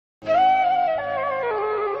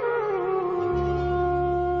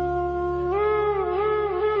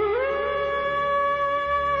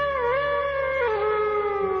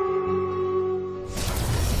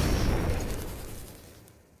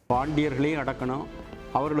பாண்டியர்களையும் அடக்கணும்,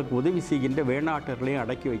 அவர்களுக்கு உதவி செய்கின்ற வேணாட்டர்களையும்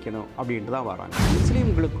அடக்கி வைக்கணும் அப்படின்ட்டு தான் வராங்க.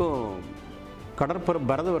 முஸ்லீம்களுக்கும் கடற்புற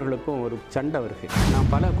பரதவர்களுக்கும் ஒரு சண்டை இருக்குது. நான்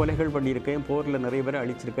பல கொலைகள் பண்ணியிருக்கேன், போரில் நிறைய பேரை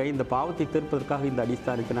அழிச்சிருக்கேன், இந்த பாவத்தை தீர்ப்பதற்காக இந்த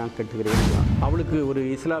அடிஸ்தானுக்கு நான் கட்டுகிறேன். அவளுக்கு ஒரு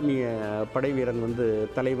இஸ்லாமிய படை வீரன்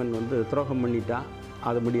தலைவன் துரோகம் பண்ணிட்டான்,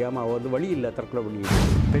 அது முடியாமல் அவள் வழி இல்லை, தற்கொலை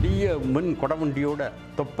பண்ணிட்டான். பெரிய மண் கொடவண்டியோட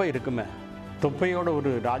தொப்பை இருக்குமே, தொப்பையோட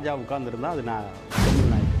ஒரு ராஜா உட்கார்ந்துருந்தா அது நான்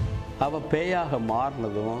தமிழ்நாய். அவள் பேயாக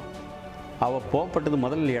மாறினதும் அவள் போகப்பட்டது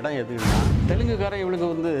முதல்ல இடம் எதுன்னா தெலுங்குக்காரன்.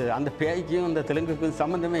 இவளுக்கு அந்த பேய்க்கும் அந்த தெலுங்குக்கும்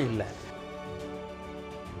சம்மந்தமே இல்லை.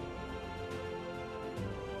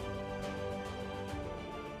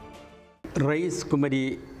 ரைஸ் குமரி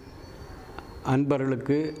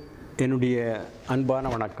அன்பர்களுக்கு என்னுடைய அன்பான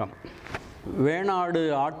வணக்கம். வேணாடு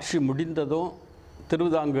ஆட்சி முடிந்ததும்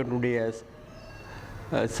திருவிதாங்கூருடைய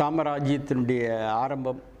சாம்ராஜ்யத்தினுடைய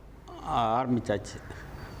ஆரம்பித்தாச்சு.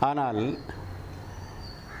 ஆனால்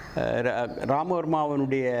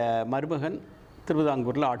ராமவர்மாவனுடைய மருமகன்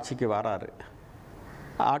திருவிதாங்கூரில் ஆட்சிக்கு வராரு.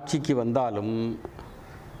 ஆட்சிக்கு வந்தாலும்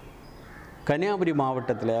கன்னியாகுமரி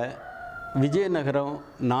மாவட்டத்தில் விஜயநகரம்,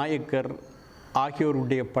 நாயக்கர்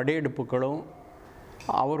ஆகியோருடைய படையெடுப்புகளும்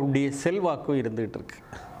அவருடைய செல்வாக்கும் இருந்துகிட்டு இருக்கு.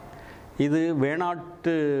 இது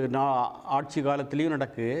வேணாட்டு ஆட்சி காலத்துலேயும்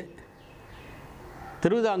நடக்கு,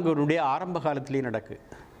 திருவிதாங்கூருடைய ஆரம்ப காலத்துலேயும் நடக்கு.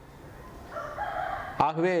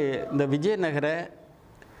 ஆகவே இந்த விஜயநகர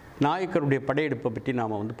நாயக்கருடைய படையெடுப்பை பற்றி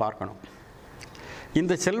நாம் பார்க்கணும்.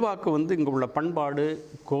 இந்த செல்வாக்கு இங்கே உள்ள பண்பாடு,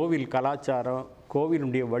 கோவில் கலாச்சாரம்,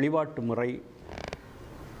 கோவிலுடைய வழிபாட்டு முறை,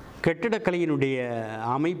 கட்டிடக்கலையினுடைய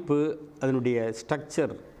அமைப்பு, அதனுடைய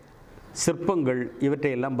ஸ்ட்ரக்சர், சிற்பங்கள்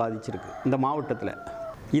இவற்றையெல்லாம் பாதிச்சிருக்கு இந்த மாவட்டத்தில்.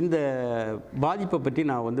 இந்த பாதிப்பை பற்றி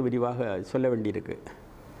நான் விரிவாக சொல்ல வேண்டியிருக்கு.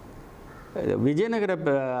 விஜயநகர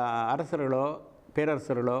அரசர்களோ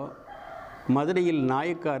பேரரசர்களோ மதுரையில்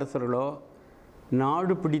நாயக்க அரசர்களோ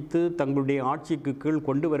நாடு பிடித்து தங்களுடைய ஆட்சிக்கு கீழ்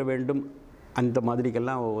கொண்டு வர வேண்டும் அந்த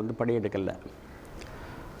மாதிரிக்கெல்லாம் படையெடுக்கலை.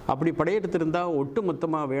 அப்படி படையெடுத்திருந்தால் ஒட்டு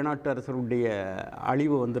மொத்தமாக வேணாட்டு அரசருடைய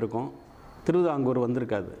அழிவு வந்திருக்கும், திருவிதாங்கூர்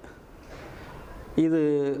வந்திருக்காது. இது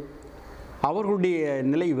அவர்களுடைய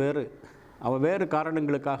நிலை வேறு. வேறு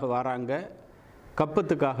காரணங்களுக்காக வராங்க.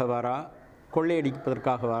 கப்பத்துக்காக வரா,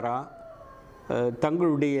 கொள்ளையடிப்பதற்காக வரா,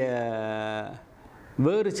 தங்களுடைய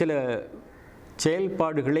வேறு சில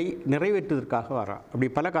செயல்பாடுகளை நிறைவேற்றுவதற்காக வரா, அப்படி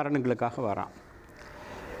பல காரணங்களுக்காக வரா.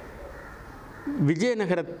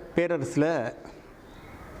 விஜயநகர பேரரசில்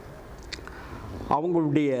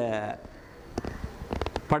அவங்களுடைய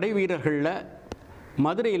படை வீரர்களில்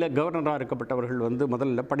மதுரையில் கவர்னராக இருக்கப்பட்டவர்கள்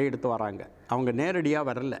முதல்ல படையெடுத்து வராங்க. அவங்க நேரடியாக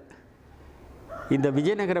வரல. இந்த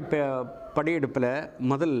விஜயநகர படையெடுப்பில்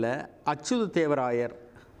முதல்ல அச்சுத தேவராயர்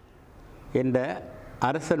என்ற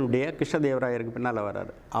அரசனுடைய, கிருஷ்ணதேவராயருக்கு பின்னால்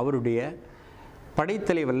வர்றார், அவருடைய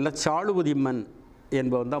படைத்தலைவரில் சாளுவதிம்மன்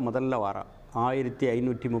என்பவன் தான் முதல்ல வரான்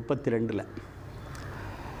 1532.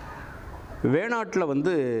 வேணாட்டில்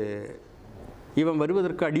இவன்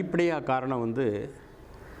வருவதற்கு அடிப்படையாக காரணம்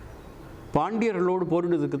பாண்டியர்களோடு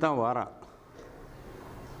போரிடுவதற்கு தான் வரான்.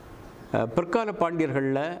 பிற்கால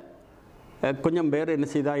பாண்டியர்களில் கொஞ்சம் பேர் என்ன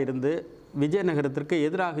செய்தாக இருந்து விஜயநகரத்திற்கு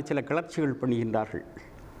எதிராக சில கிளர்ச்சிகள் பண்ணுகின்றார்கள்.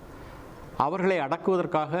 அவர்களை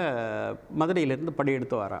அடக்குவதற்காக மதுரையிலிருந்து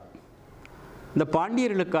படையெடுத்து வரான். இந்த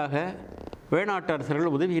பாண்டியர்களுக்காக வேணாட்டு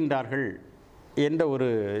அரசர்கள் உதவுகின்றார்கள் என்ற ஒரு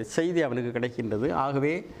செய்தி அவனுக்கு கிடைக்கின்றது.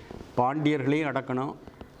 ஆகவே பாண்டியர்களையும் அடக்கணும்,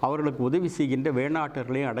 அவர்களுக்கு உதவி செய்கின்ற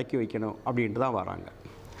வேணாட்டர்களையும் அடக்கி வைக்கணும் அப்படின்ட்டு தான் வராங்க.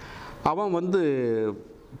 அவன்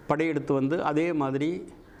படையெடுத்து அதே மாதிரி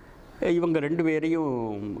இவங்க ரெண்டு பேரையும்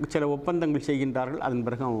சில ஒப்பந்தங்கள் செய்கின்றார்கள். அதன்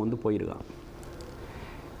பிறகு அவன் போயிருக்கான்.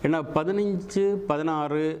 ஏன்னா 15,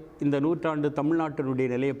 16 இந்த நூற்றாண்டு தமிழ்நாட்டினுடைய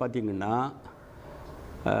நிலையை பார்த்திங்கன்னா,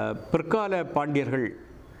 பிற்கால பாண்டியர்கள்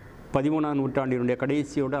 13ஆம் நூற்றாண்டினுடைய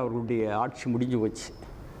கடைசியோடு அவர்களுடைய ஆட்சி முடிஞ்சு போச்சு.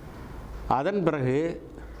 அதன் பிறகு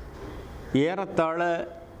ஏறத்தாழ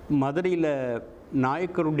மதுரையில்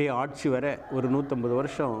நாயக்கருடைய ஆட்சி வர ஒரு 150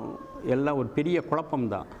 வருஷம் எல்லாம் ஒரு பெரிய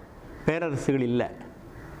குழப்பம்தான். பேரரசுகள் இல்லை,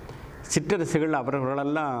 சிற்றரசுகள்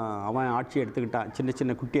அவர்களெல்லாம் அவன் ஆட்சி எடுத்துக்கிட்டான், சின்ன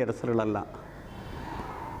சின்ன குட்டி அரசர்களெல்லாம்.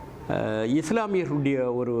 இஸ்லாமியர்களுடைய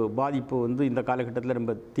ஒரு பாதிப்பு இந்த காலகட்டத்தில்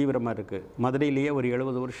ரொம்ப தீவிரமாக இருக்குது. மதுரையிலேயே ஒரு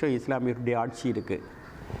 70 வருஷம் இஸ்லாமியர்களுடைய ஆட்சி இருக்குது.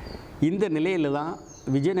 இந்த நிலையில் தான்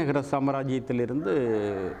விஜயநகர சாம்ராஜ்யத்திலிருந்து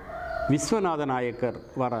விஸ்வநாத நாயக்கர்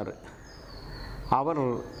வராரு.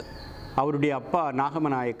 அவருடைய அப்பா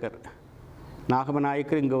நாகமநாயக்கர்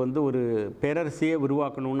இங்கே ஒரு பேரரசியே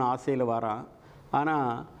உருவாக்கணும்னு ஆசையில் வரான். ஆனால்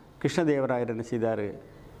கிருஷ்ணதேவராயர் என்ன செய்தார்,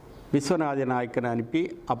 விஸ்வநாத நாயக்கரை அனுப்பி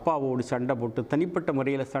அப்பாவோடு சண்டை போட்டு தனிப்பட்ட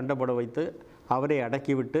முறையில் சண்டை போட வைத்து அவரை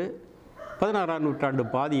அடக்கிவிட்டு 16ஆம் நூற்றாண்டு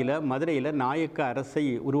பாதியில் மதுரையில் நாயக்க அரசை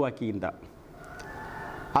உருவாக்குகின்றார்.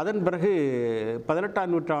 அதன் பிறகு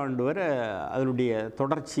 18ஆம் நூற்றாண்டு வரை அதனுடைய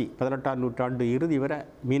தொடர்ச்சி, 18ஆம் நூற்றாண்டு இறுதி வரை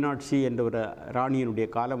மீனாட்சி என்ற ஒரு ராணியினுடைய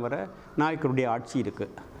காலம் வரை நாயக்கருடைய ஆட்சி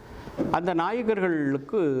இருக்குது. அந்த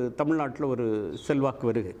நாயக்கர்களுக்கு தமிழ்நாட்டில் ஒரு செல்வாக்கு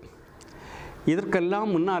வருது.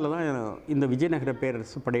 இதற்கெல்லாம் முன்னால் தான் இந்த விஜயநகர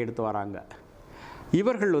பேரரசு படையெடுத்து வராங்க.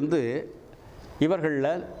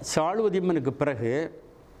 இவர்களில் சாளுவதிம்மனுக்கு பிறகு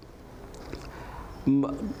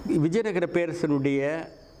விஜயநகர பேரரசனுடைய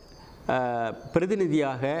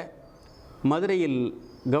பிரதிநிதியாக மதுரையில்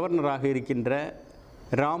கவர்னராக இருக்கின்ற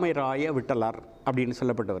ராமராய விட்டலார் அப்படின்னு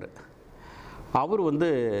சொல்லப்பட்டவர். அவர்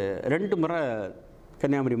 2 முறை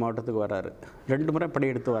கன்னியாகுமரி மாவட்டத்துக்கு வராரு, 2 முறை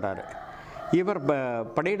படையெடுத்து வராரு. இவர்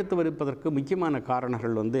படையெடுத்து வருவதற்கு முக்கியமான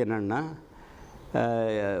காரணங்கள் என்னென்னா,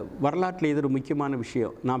 வரலாற்றில் இது ஒரு முக்கியமான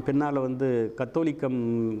விஷயம். நான் பின்னால் கத்தோலிக்கம்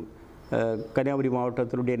கன்னியாகுமரி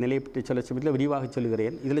மாவட்டத்தினுடைய நிலையை பற்றி சொல்ல சமயத்தில் விரிவாக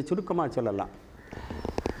சொல்கிறேன். இதில் சுருக்கமாக சொல்லலாம்.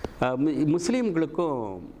 முஸ்லீம்களுக்கும்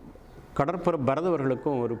கடற்புற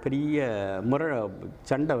பரதவர்களுக்கும் ஒரு பெரிய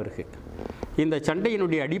சண்டை வருது. இந்த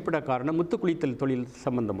சண்டையினுடைய அடிப்படை காரணம் முத்துக்குளித்தல் தொழில்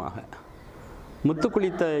சம்பந்தமாக.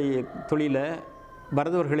 முத்துக்குளித்த தொழிலை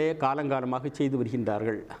பரதவர்களே காலங்காலமாக செய்து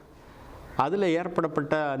வருகின்றார்கள். அதில்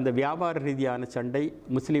ஏற்படப்பட்ட அந்த வியாபார ரீதியான சண்டை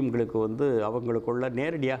முஸ்லீம்களுக்கு அவங்களுக்குள்ள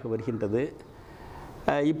நேரடியாக வருகின்றது.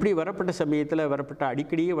 இப்படி வரப்பட்ட சமயத்தில்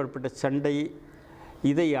அடிக்கடியே வரப்பட்ட சண்டை,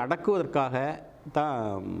 இதை அடக்குவதற்காக தான்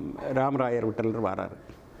ராமராயர் விட்டலர் வராரு.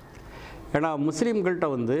 ஏன்னா முஸ்லீம்கள்கிட்ட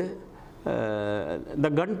இந்த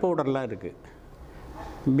கன் பவுடர்லாம் இருக்குது.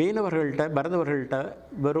 மீனவர்கள்ட்ட பரதவர்கள்ட்ட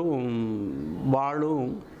வெறும் வாளும்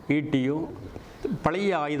ஈட்டியும்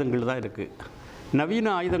பழைய ஆயுதங்கள் தான் இருக்குது. நவீன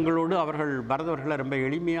ஆயுதங்களோடு அவர்கள் பரதவர்களை ரொம்ப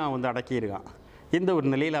எளிமையாக அடக்கியிருக்கான். இந்த ஒரு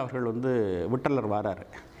நிலையில் அவர்கள் விட்டலர் வராரு.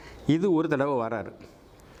 இது ஒரு தடவை வராரு.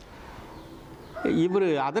 இவர்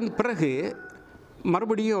அதன் பிறகு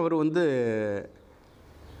மறுபடியும் அவர்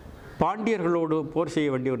பாண்டியர்களோடு போர் செய்ய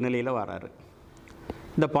வேண்டிய ஒரு நிலையில் வராரு.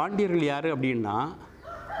 இந்த பாண்டியர்கள் யார் அப்படின்னா,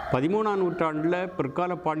 13ஆம் நூற்றாண்டில்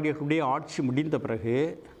பிற்கால பாண்டியர்களுடைய ஆட்சி முடிந்த பிறகு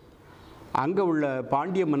அங்கே உள்ள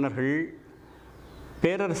பாண்டிய மன்னர்கள்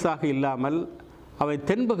பேரரசாக இல்லாமல் அவை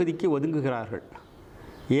தென்பகுதிக்கு ஒதுங்குகிறார்கள்.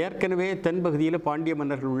 ஏற்கனவே தென்பகுதியில் பாண்டிய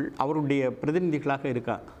மன்னர்கள் அவருடைய பிரதிநிதிகளாக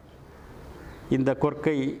இருக்காங்க. இந்த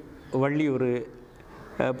கொற்கை, வள்ளியூர்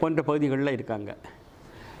போன்ற பகுதிகளில் இருக்காங்க.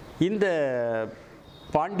 இந்த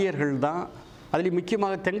பாண்டியர்கள் தான், அதில்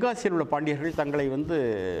முக்கியமாக தென்காசியில் உள்ள பாண்டியர்கள் தங்களை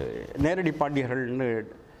நேரடி பாண்டியர்கள்னு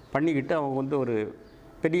பண்ணிக்கிட்டு அவங்க ஒரு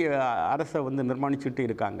பெரிய அரசை நிர்மாணிச்சுட்டு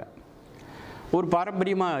இருக்காங்க. ஒரு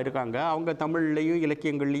பாரம்பரியமாக இருக்காங்க. அவங்க தமிழ்லேயும்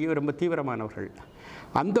இலக்கியங்கள்லேயும் ரொம்ப தீவிரமானவர்கள்.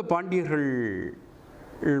 அந்த பாண்டியர்கள்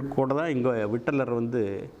கூட தான் இங்கே விட்டலர்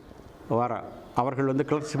வரா. அவர்கள்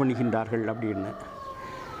கிளர்ச்சி பண்ணுகின்றார்கள் அப்படின்னு.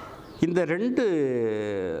 இந்த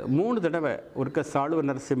 3 தடவை, ஒருக்க சாளுவ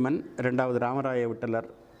நரசிம்மன், 2வது ராமராய விட்டலர்,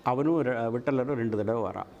 விட்டலரும் 2 தடவை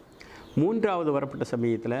வரான். 3வது வரப்பட்ட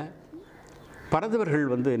சமயத்தில் பரதவர்கள்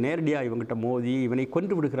நேரடியாக இவங்கிட்ட மோதி இவனை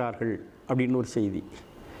கொன்று விடுகிறார்கள் அப்படின்னு ஒரு செய்தி.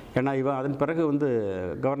 ஏன்னா இவன் அதன் பிறகு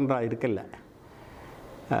கவர்னராக இருக்கல.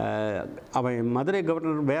 அவன் மதுரை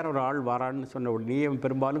கவர்னர் வேற ஒரு ஆள் வாரான்னு சொன்ன உடனே இவன்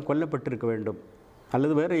பெரும்பாலும் கொல்லப்பட்டிருக்க வேண்டும்,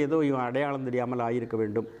 அல்லது வேறு ஏதோ இவன் அடையாளம் தெரியாமல் ஆகியிருக்க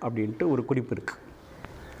வேண்டும் அப்படின்ட்டு ஒரு குறிப்பு இருக்குது.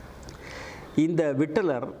 இந்த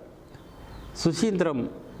விட்டலர் சுசீந்திரம்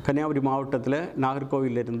கன்னியாகுமரி மாவட்டத்தில்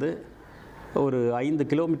நாகர்கோவிலிருந்து ஒரு 5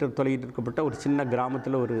 கிலோமீட்டர் தொலைவில் இருக்கப்பட்ட ஒரு சின்ன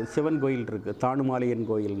கிராமத்தில் ஒரு சிவன் கோயில் இருக்குது, தானுமாலையன்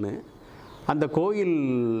கோயில்னு. அந்த கோயில்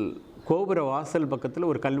கோபுர வாசல் பக்கத்தில்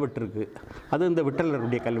ஒரு கல்வெட்டு இருக்குது. அது இந்த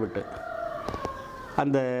விட்டலருடைய கல்வெட்டு.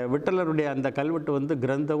 அந்த விட்டலருடைய அந்த கல்வெட்டு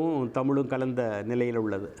கிரந்தமும் தமிழும் கலந்த நிலையில்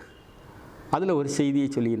உள்ளது. அதில் ஒரு செய்தியை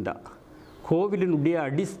சொல்லியிருந்தான். கோவிலினுடைய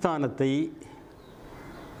அடிஸ்தானத்தை,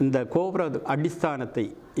 இந்த கோபுர அடிஸ்தானத்தை,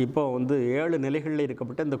 இப்போ 7 நிலைகளில்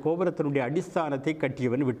இருக்கப்பட்ட இந்த கோபுரத்தினுடைய அடிஸ்தானத்தை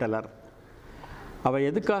கட்டியவன் விட்டலர். அவன்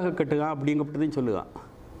எதுக்காக கட்டுகான் அப்படிங்கப்பட்டதையும் சொல்லுவான்.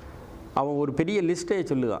 அவன் ஒரு பெரிய லிஸ்ட்டே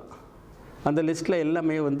சொல்லுவான். அந்த லிஸ்ட்டில்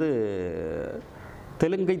எல்லாமே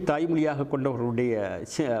தெலுங்கை தாய்மொழியாக கொண்டவர்களுடைய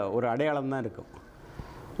ஒரு அடையாளம் தான் இருக்கும்.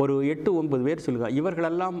 ஒரு 8-9 பேர் சொல்லுவான்.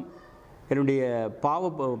 இவர்களெல்லாம் என்னுடைய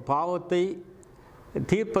பாவத்தை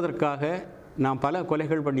தீர்ப்பதற்காக நான் பல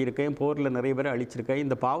கொலைகள் பண்ணியிருக்கேன், போரில் நிறைய பேரை அழிச்சிருக்கேன்,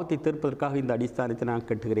 இந்த பாவத்தை தீர்ப்பதற்காக இந்த அடிஸ்தானத்தை நான்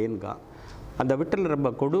கட்டுகிறேன்கா. அந்த விட்டல் ரொம்ப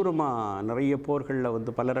கொடூரமாக நிறைய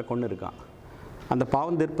போர்களில் பலரை கொண்டு இருக்கான். அந்த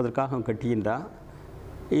பாவம் தீர்ப்பதற்காக அவன் கட்டுகின்றான்.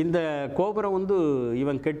 இந்த கோபுரம்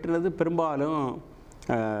இவன் கட்டினது பெரும்பாலும்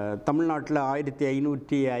தமிழ்நாட்டில்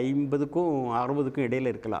 1550க்கும் 60க்கும்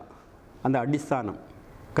இடையில் இருக்கலாம். அந்த அடிஸ்தானம்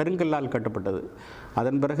கருங்கல்லால் கட்டப்பட்டது.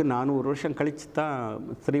 அதன் பிறகு 400 வருஷம் கழித்து தான்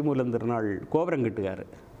ஸ்ரீமூலம் திருநாள் கோபுரம் கட்டுகார்.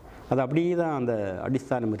 அது அப்படியே தான் அந்த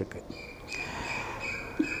அடிஸ்தானம் இருக்குது.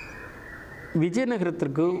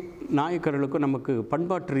 விஜயநகரத்திற்கும் நாயக்கர்களுக்கும் நமக்கு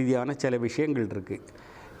பண்பாட்டு ரீதியான சில விஷயங்கள் இருக்குது.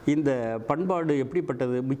 இந்த பண்பாடு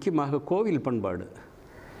எப்படிப்பட்டது? முக்கியமாக கோவில் பண்பாடு.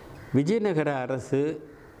 விஜயநகர அரசு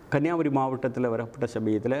கன்னியாகுமரி மாவட்டத்தில் வரப்பட்ட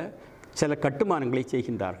சமயத்தில் சில கட்டுமானங்களை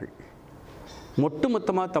செய்கின்றார்கள்.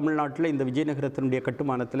 ஒட்டுமொத்தமாக தமிழ்நாட்டில் இந்த விஜயநகரத்தினுடைய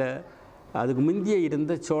கட்டுமானத்தில் அதுக்கு முந்திய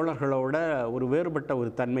இருந்த சோழர்களோட ஒரு வேறுபட்ட ஒரு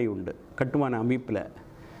தன்மை உண்டு. கட்டுமான அமைப்பில்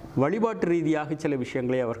வழிபாட்டு ரீதியாக சில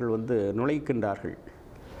விஷயங்களை அவர்கள் நுழைக்கின்றார்கள்.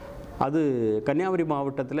 அது கன்னியாகுமரி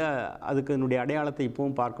மாவட்டத்தில் அதுக்கு என்னுடைய அடையாளத்தை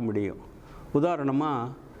இப்போவும் பார்க்க முடியும்.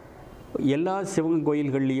 உதாரணமாக எல்லா சிவன்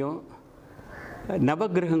கோயில்கள்லேயும்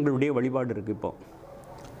நவகிரகங்களுடைய வழிபாடு இருக்குது. இப்போ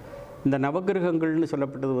இந்த நவகிரகங்கள்னு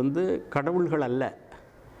சொல்லப்பட்டது கடவுள்கள் அல்ல,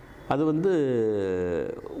 அது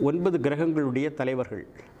 9 கிரகங்களுடைய தலைவர்கள்,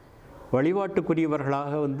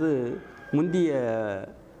 வழிபாட்டுக்குரியவர்களாக முந்திய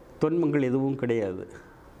தொன்மங்கள் எதுவும் கிடையாது.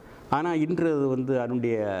 ஆனால் இன்று அது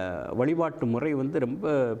அதனுடைய வழிபாட்டு முறை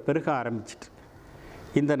ரொம்ப பெருக ஆரம்பிச்சிட்டு.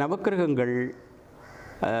 இந்த நவக்கிரகங்கள்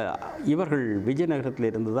இவர்கள் விஜயநகரத்தில்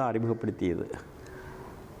இருந்து தான் அறிமுகப்படுத்தியது.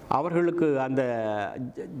 அவர்களுக்கு அந்த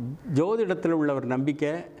ஜோதிடத்தில் உள்ள ஒரு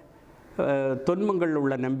நம்பிக்கை, தொன்மங்கள்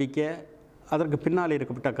உள்ள நம்பிக்கை, அதற்கு பின்னால்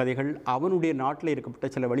இருக்கப்பட்ட கதைகள், அவனுடைய நாட்டில் இருக்கப்பட்ட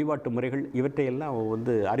சில வழிபாட்டு முறைகள், இவற்றையெல்லாம் அவன்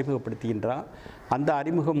அறிமுகப்படுத்துகின்றான். அந்த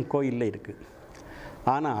அறிமுகம் கோயிலில் இருக்குது.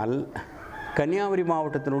 ஆனால் கன்னியாகுமரி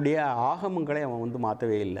மாவட்டத்தினுடைய ஆகமங்களை அவன்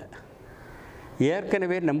மாற்றவே இல்லை.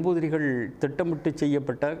 ஏற்கனவே நம்பூதிரிகள் திட்டமிட்டு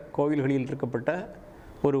செய்யப்பட்ட கோவில்களில் இருக்கப்பட்ட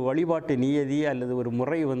ஒரு வழிபாட்டு நியதி அல்லது ஒரு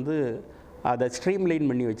முறை அதை ஸ்ட்ரீம்லைன்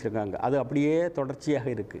பண்ணி வச்சுருக்காங்க. அது அப்படியே தொடர்ச்சியாக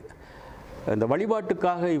இருக்குது. இந்த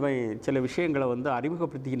வழிபாட்டுக்காக இவன் சில விஷயங்களை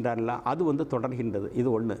அறிமுகப்படுத்துகின்றான்ல, அது தொடர்கின்றது. இது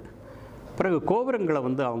ஒன்று. பிறகு கோபுரங்களை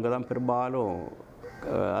அவங்க தான் பெரும்பாலும்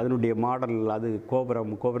அதனுடைய மாடல், அது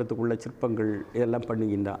கோபுரத்துக்குள்ள சிற்பங்கள் இதெல்லாம்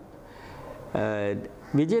பண்ணுகின்றான்.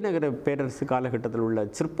 விஜயநகர பேரரசு காலகட்டத்தில் உள்ள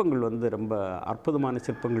சிற்பங்கள் ரொம்ப அற்புதமான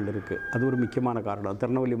சிற்பங்கள் இருக்குது. அது ஒரு முக்கியமான காரணம்.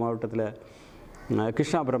 திருநெல்வேலி மாவட்டத்தில்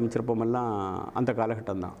கிருஷ்ணாபுரம் சிற்பமெல்லாம் அந்த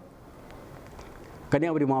காலகட்டம்தான்.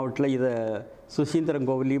 கன்னியாகுமரி மாவட்டத்தில் இதை சுசீந்திரம்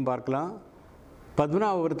கோவில்லையும் பார்க்கலாம்,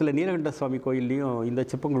 பத்மநாபபுரத்தில் நீலகண்ட சுவாமி கோயில்லையும் இந்த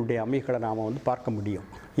சிற்பங்களுடைய அமைகளை நாம் பார்க்க முடியும்.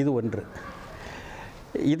 இது ஒன்று.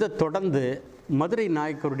 இதை தொடர்ந்து மதுரை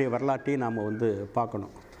நாயக்கருடைய வரலாற்றையும் நாம்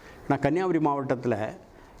பார்க்கணும். நான் கன்னியாகுமரி மாவட்டத்தில்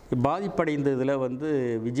பாதிப்படைந்ததில்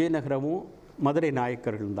விஜயநகரமும் மதுரை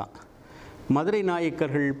நாயக்கர்கள் தான். மதுரை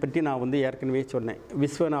நாயக்கர்கள் பற்றி நான் ஏற்கனவே சொன்னேன்.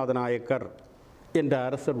 விஸ்வநாத நாயக்கர் என்ற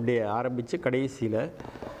அரசருடைய ஆரம்பித்து கடைசியில்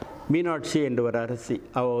மீனாட்சி என்ற ஒரு அரசி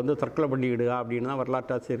அவள் தற்கொலை பண்ணிவிடுகா அப்படின்னு தான்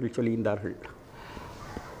வரலாற்றாசிரியர்கள் சொல்லுகின்றார்கள்.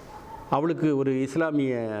 அவளுக்கு ஒரு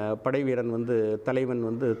இஸ்லாமிய படை வீரன் தலைவன்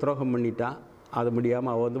துரோகம் பண்ணிட்டான். அது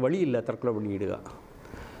முடியாமல் அவள் வழி இல்லை, தற்கொலை பண்ணிவிடுகா.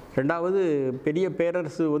 ரெண்டாவது, பெரிய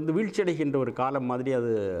பேரரசு வீழ்ச்சியடைகின்ற ஒரு காலம் மாதிரி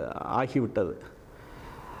அது ஆகிவிட்டது.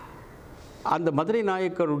 அந்த மதுரை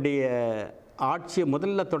நாயக்கருடைய ஆட்சியை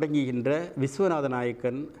முதல்ல தொடங்குகின்ற விஸ்வநாத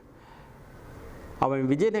நாயக்கன் அவன்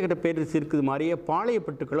விஜயநகர பேரரசு இருக்குது மாதிரியே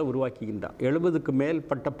பாளையப்பட்டுக்களை உருவாக்குகின்றான். 70க்கு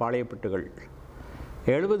மேற்பட்ட பாளையப்பட்டுகள்.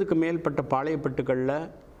 70க்கு மேற்பட்ட பாளையப்பட்டுகளில்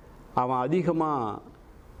அவன் அதிகமாக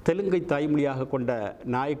தெலுங்கை தாய்மொழியாக கொண்ட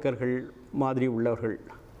நாயக்கர்கள் மாதிரி உள்ளவர்கள்,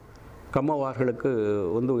 கம்மவார்களுக்கு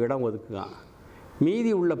இடம் ஒதுக்குவான்.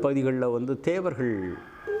 மீதி உள்ள பகுதிகளில் தேவர்கள்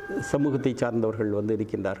சமூகத்தை சார்ந்தவர்கள்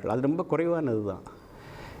இருக்கின்றார்கள். அது ரொம்ப குறைவானது தான்.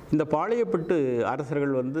 இந்த பாளையப்பட்டு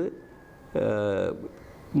அரசர்கள்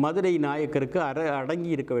மதுரை நாயக்கருக்கு அடங்கி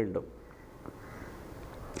இருக்க வேண்டும்,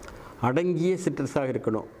 அடங்கிய சிற்றரசாக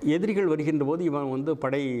இருக்கணும். எதிரிகள் வருகின்ற போது இவன்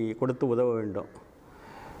படை கொடுத்து உதவ வேண்டும்.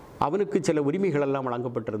 அவனுக்கு சில உரிமைகளெல்லாம்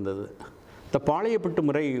வழங்கப்பட்டிருந்தது. இந்த பாளையப்பட்டு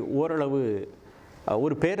முறை ஓரளவு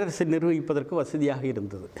ஒரு பேரரசை நிர்வகிப்பதற்கு வசதியாக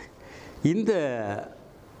இருந்தது. இந்த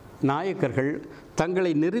நாயக்கர்கள்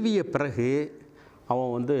தங்களை நிறுவிய பிறகு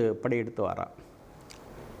அவன் படையெடுத்து வாரான்.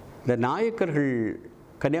 இந்த நாயக்கர்கள்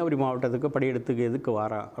கன்னியாகுமரி மாவட்டத்துக்கு படையெடுத்துக்கு எதுக்கு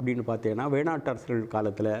வாரான் அப்படின்னு பார்த்தீங்கன்னா, வேணாட்டு அரசர்கள்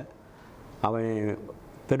காலத்தில் அவன்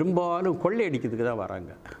பெரும்பாலும் கொள்ளையடிக்கிறதுக்கு தான்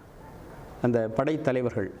வராங்க அந்த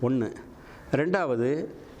படைத்தலைவர்கள். ஒன்று. ரெண்டாவது,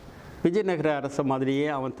 விஜயநகர அரச மாதிரியே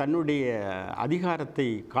அவன் தன்னுடைய அதிகாரத்தை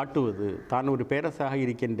காட்டுவது, தான் ஒரு பேரரசாக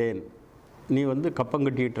இருக்கின்றேன், நீ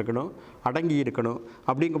கப்பங்கட்டிகிட்டு இருக்கணும், அடங்கி இருக்கணும்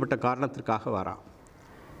அப்படிங்கப்பட்ட காரணத்திற்காக வரான்.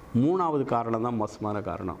 மூணாவது காரணம் தான் மோசமான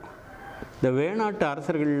காரணம். இந்த வேணாட்டு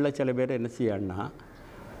அரசர்களில் சில பேர் என்ன செய்யான்னா,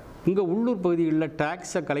 இங்கே உள்ளூர் பகுதிகளில்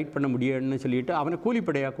டேக்ஸை கலெக்ட் பண்ண முடியும்னு சொல்லிட்டு அவனை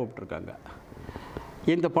கூலிப்படையாக கூப்பிட்ருக்காங்க.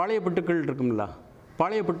 இந்த பாளையப்பட்டுக்கள் இருக்குங்களா,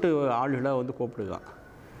 பாளையப்பட்டு ஆளுகளை கூப்பிடுதான்.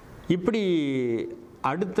 இப்படி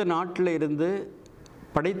அடுத்த நாட்டில் இருந்து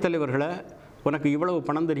படைத்தலைவர்களை உனக்கு இவ்வளவு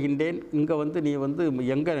பணம் தருகின்றேன், இங்கே நீ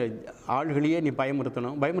எங்கள் ஆள்களையே நீ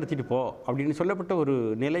பயமுறுத்திட்டு போ அப்படின்னு சொல்லப்பட்ட ஒரு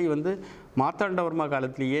நிலை மார்த்தாண்டவர்மா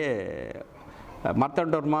காலத்திலேயே,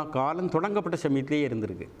 மார்த்தாண்டவர்மா காலம் தொடங்கப்பட்ட சமயத்திலேயே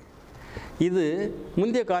இருந்திருக்கு. இது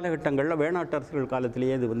முந்தைய காலகட்டங்களில் வேணாட்டு அரசர்கள்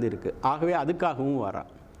காலத்திலேயே இது இருக்குது. ஆகவே அதுக்காகவும் வரான்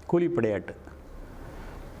கூலிப்படையாட்டு.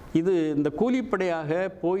 இது இந்த கூலிப்படையாக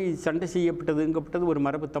போய் சண்டை செய்யப்பட்டதுங்கப்பட்டது ஒரு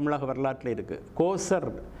மரபு தமிழக வரலாற்றில் இருக்குது. கோசர்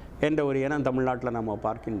என்ற ஒரு இனம் தமிழ்நாட்டில் நாம்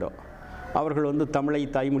பார்க்கின்றோம். அவர்கள் வந்து தமிழை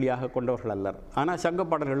தாய்மொழியாக கொண்டவர்கள் அல்லர். ஆனால் சங்க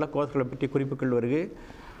பாடல்களில் கோசர்களை பற்றி குறிப்புகள் வருது.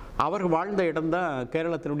 அவர்கள் வாழ்ந்த இடம்தான்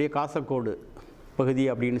கேரளத்தினுடைய காசர்கோடு பகுதி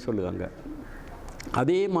அப்படின்னு சொல்லுவாங்க.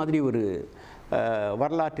 அதே மாதிரி ஒரு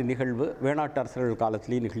வரலாற்று நிகழ்வு வேணாட்டு அரசர்கள்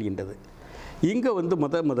காலத்திலேயே நிகழ்கின்றது. இங்கே வந்து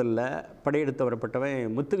முதல்ல படையெடுத்து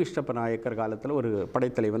வரப்பட்டவன் முத்துகிருஷ்ணப்ப நாயக்கர் காலத்தில் ஒரு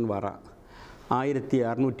படைத்தலைவன் வரான்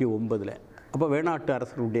 1609. அப்போ வேணாட்டு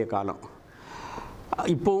அரசர்களுடைய காலம்.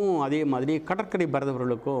 இப்போவும் அதே மாதிரி கடற்கரை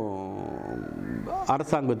பரதவர்களுக்கும்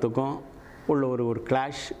அரசாங்கத்துக்கும் உள்ள ஒரு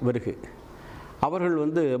கிளாஷ் வருகு. அவர்கள்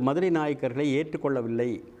வந்து மதுரை நாயக்கர்களை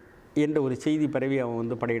ஏற்றுக்கொள்ளவில்லை என்ற ஒரு செய்தி பரவி அவன்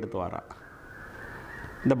வந்து படையெடுத்து வரான்.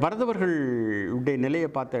 இந்த பரதவர்களுடைய நிலையை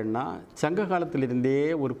பார்த்தேன்னா சங்க காலத்திலிருந்தே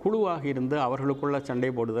ஒரு குழுவாக இருந்து அவர்களுக்குள்ள சண்டை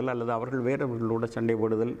போடுதல் அல்லது அவர்கள் வேறவர்களோட சண்டை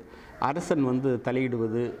போடுதல், அரசன் வந்து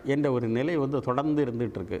தலையிடுவது என்ற ஒரு நிலை வந்து தொடர்ந்து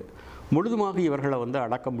இருந்துகிட்ருக்கு. முழுதுமாக இவர்களை வந்து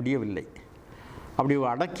அடக்க முடியவில்லை. அப்படி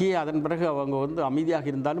அடக்கி அதன் பிறகு அவங்க வந்து அமைதியாக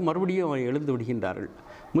இருந்தாலும் மறுபடியும் எழுந்து விடுகின்றார்கள்.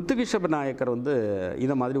 முத்துகிருஷ்ணப்ப நாயக்கர் வந்து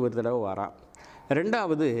இதை மாதிரி ஒரு தடவை வரான்.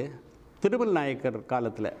 ரெண்டாவது திருமல் நாயக்கர்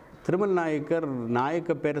காலத்தில் திருமல் நாயக்கர்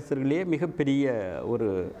நாயக்க பேரரசர்களே மிகப்பெரிய ஒரு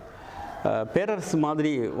பேரரசு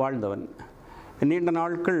மாதிரி வாழ்ந்தவன். நீண்ட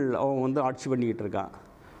நாட்கள் அவன் வந்து ஆட்சி பண்ணிக்கிட்டு இருக்கான்.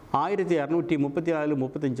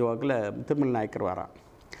 1634-35 வாக்கில் திருமல் நாயக்கர் வரான்.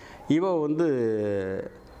 இவன் வந்து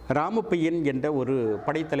ராமப்பையன் என்ற ஒரு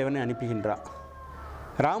படைத்தலைவனை அனுப்புகின்றான்.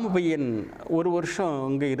 ராமப்பையன் ஒரு வருஷம்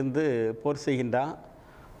அங்கே இருந்து போர் செய்கின்றான்.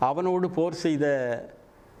 அவனோடு போர் செய்த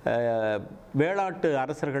வேளாட்டு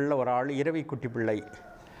அரசர்களில் ஒரு ஆள் இரவிக்குட்டி பிள்ளை.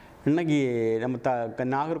 இன்றைக்கி நம்ம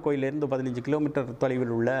நாகர்கோயிலேருந்து 15 கிலோமீட்டர்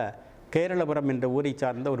தொலைவில் உள்ள கேரளபுரம் என்ற ஊரை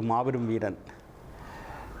சார்ந்த ஒரு மாபெரும் வீரன்.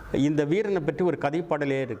 இந்த வீரனை பற்றி ஒரு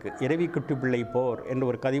கதைப்பாடலே இருக்குது. இரவிக்குட்டி பிள்ளை போர் என்ற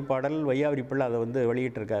ஒரு கதைப்பாடல் வையாபுரி பிள்ளை அதை வந்து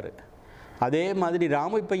வெளியிட்டிருக்காரு. அதே மாதிரி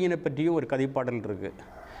ராமப்பையனை பற்றியும் ஒரு கதைப்பாடல் இருக்குது.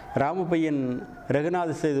 ராமப்பையன்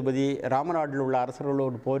ரகுநாத சேதுபதி ராமநாட்டில் உள்ள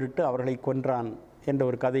அரசர்களோடு போரிட்டு அவர்களை கொன்றான் என்ற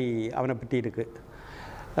ஒரு கதை அவனை பற்றி இருக்குது.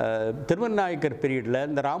 திருவண்ணாயக்கர் பீரியடில்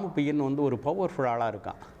இந்த ராமப்பையன் வந்து ஒரு பவர்ஃபுல் ஆளாக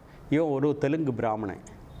இருக்கான். இவன் ஒரு தெலுங்கு பிராமணன்.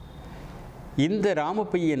 இந்த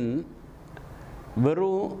ராமப்பையன்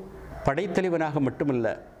வெறும் படைத்தலைவனாக மட்டுமல்ல,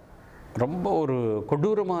 ரொம்ப ஒரு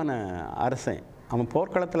கொடூரமான அரசன். அவன்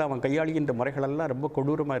போர்க்களத்தில் அவன் கையாளுகின்ற முறைகளெல்லாம் ரொம்ப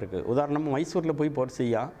கொடூரமாக இருக்குது. உதாரணமாக மைசூரில் போய்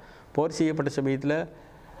போர் செய்யப்பட்ட சமயத்தில்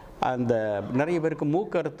அந்த நிறைய பேருக்கு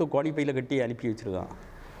மூக்கறுத்து கோணிப்பையில் கட்டி அனுப்பி வச்சுருக்கான்.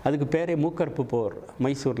 அதுக்கு பேரே மூக்கறுப்பு போர்.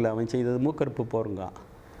 மைசூரில் அவன் செய்தது மூக்கறுப்பு போருங்க.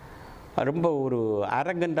 ரொம்ப ஒரு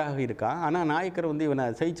அரகண்டாக இருக்கான். ஆனால் நாயக்கர் வந்து இவனை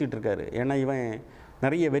சகிச்சுட்டு இருக்காரு. ஏன்னா இவன்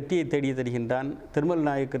நிறைய வெற்றியை தேடி தருகின்றான். திருமல்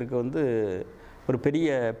நாயக்கருக்கு வந்து ஒரு பெரிய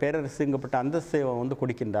பேரரசுங்கப்பட்ட அந்தஸ்தை வந்து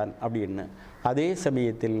கொடுக்கின்றான் அப்படின்னு. அதே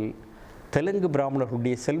சமயத்தில் தெலுங்கு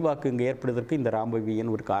பிராமணர்களுடைய செல்வாக்கு இங்கே ஏற்படுவதற்கு இந்த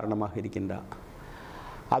ராமப்பையன் ஒரு காரணமாக இருக்கின்றான்.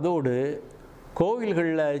 அதோடு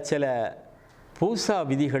கோவில்களில் சில பூசா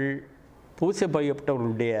விதிகள் பூசை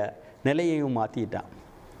செய்யப்பட்டவர்களுடைய நிலையையும் மாற்றிட்டான்.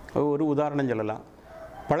 ஒரு உதாரணம் சொல்லலாம்.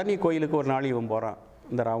 பழனி கோயிலுக்கு ஒரு நாள் இவன் போகிறான்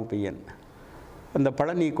இந்த ராமப்பையன். அந்த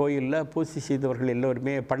பழனி கோயிலில் பூசை செய்தவர்கள்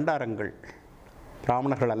எல்லோருமே பண்டாரங்கள்,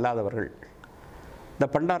 பிராமணர்கள் அல்லாதவர்கள். இந்த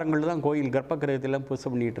பண்டாரங்கள் தான் கோயில் கர்ப்பகிரகத்திலாம் பூசை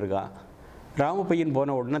பண்ணிகிட்டு இருக்கான். ராமப்பையன்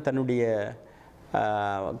போன உடனே தன்னுடைய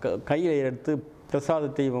கையில் எடுத்து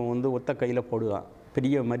பிரசாதத்தை இவன் வந்து ஒத்த கையில் போடுவான்,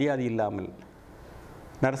 பெரிய மரியாதை இல்லாமல்.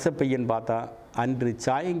 நரசப்பையன் பார்த்தா அன்று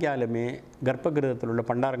சாயங்காலமே கர்ப்பகிரகத்தில் உள்ள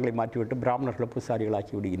பண்டாரங்களை மாற்றிவிட்டு பிராமணர்களை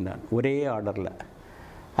பூசாரிகளாக்கி விடுகின்றான் ஒரே ஆர்டரில்.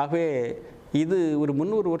 ஆகவே இது ஒரு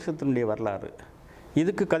 300 வருஷத்தினுடைய வரலாறு.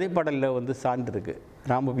 இதுக்கு கதைப்பாடலில் வந்து சான்று இருக்குது.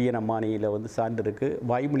 ராமப்பையன் அம்மானியில் வந்து சான்று இருக்குது,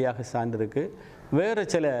 வாய்மொழியாக சான்று இருக்குது. வேறு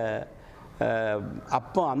சில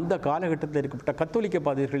அப்போ அந்த காலகட்டத்தில் இருக்கப்பட்ட கத்தோலிக்க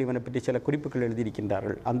பாதிரிகள் இவனை பற்றி சில குறிப்புகள்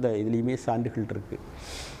எழுதியிருக்கின்றார்கள். அந்த இதுலேயுமே சான்றுகள் இருக்குது.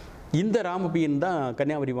 இந்த ராமப்பையன் தான்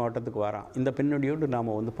கன்னியாகுமரி மாவட்டத்துக்கு வரான். இந்த பெண்ணொடியோடு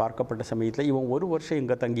நாம் வந்து பார்க்கப்பட்ட சமயத்தில் இவன் ஒரு வருஷம்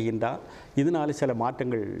இங்கே தங்குகின்றான். இதனால் சில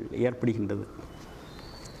மாற்றங்கள் ஏற்படுகின்றது.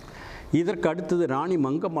 இதற்கு அடுத்தது ராணி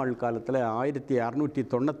மங்கம்மாள் காலத்தில்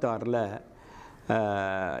 1696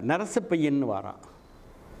 நரசப்பையன் வரான்.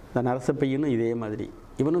 இந்த நரசப்பையனும் இதே மாதிரி,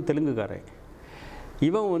 இவனும் தெலுங்குக்காரன்.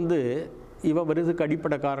 இவன் வருதுக்கு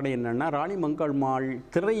அடிப்படை காரணம் என்னென்னா, ராணி மங்கம்மாள்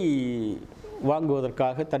திரை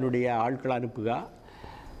வாங்குவதற்காக தன்னுடைய ஆட்களை அனுப்புகா.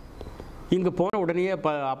 இங்கே போன உடனே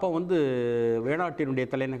அப்போ வந்து வேணாட்டினுடைய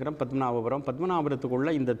தலைநகரம்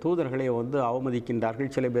பத்மநாபபுரத்துக்குள்ளே இந்த தூதர்களை வந்து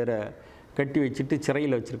அவமதிக்கின்றார்கள். சில பேரை கட்டி வச்சுட்டு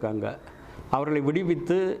சிறையில் வச்சுருக்காங்க. அவர்களை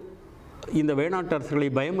விடுவித்து இந்த வேணாட்டு அரசர்களை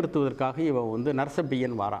பயமுறுத்துவதற்காக இவன் வந்து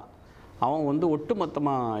நரசப்பையன் வாரான். அவன் வந்து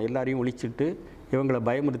ஒட்டுமொத்தமாக எல்லாரையும் ஒழிச்சிட்டு இவங்களை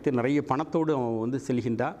பயமுறுத்தி நிறைய பணத்தோடு அவன் வந்து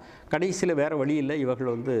செல்கின்றான். கடைசியில் வேறு வழியில்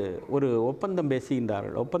இவர்கள் வந்து ஒரு ஒப்பந்தம்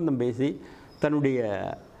பேசுகின்றார்கள். ஒப்பந்தம் பேசி தன்னுடைய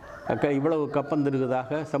இவ்வளவு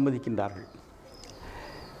கப்பந்திருக்கிறதாக சம்மதிக்கின்றார்கள்.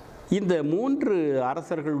 இந்த 3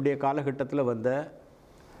 அரசர்களுடைய காலகட்டத்தில் வந்த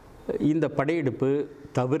இந்த படையெடுப்பு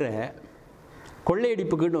தவிர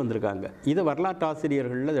கொள்ளையடிப்புக்குன்னு வந்திருக்காங்க. இது வரலாற்று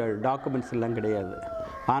ஆசிரியர்களில் டாக்குமெண்ட்ஸ் எல்லாம் கிடையாது.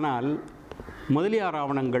 ஆனால் முதலியார்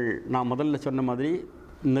ஆவணங்கள் நான் முதல்ல சொன்ன மாதிரி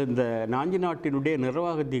இந்த நாஞ்சி நாட்டினுடைய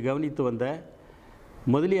நிர்வாகத்தை கவனித்து வந்த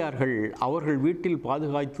முதலியார்கள் அவர்கள் வீட்டில்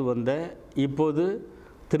பாதுகாத்து வந்த இப்போது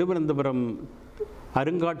திருவனந்தபுரம்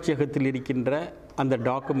அருங்காட்சியகத்தில் இருக்கின்ற அந்த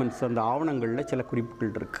டாக்குமெண்ட்ஸ், அந்த ஆவணங்களில் சில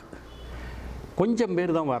குறிப்புகள் இருக்குது. கொஞ்சம்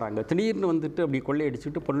பேர் தான் வராங்க. திடீர்னு வந்துட்டு அப்படி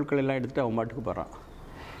கொள்ளையடிச்சுட்டு பொருட்கள் எல்லாம் எடுத்துகிட்டு அவன் மாட்டுக்கு போகிறான்.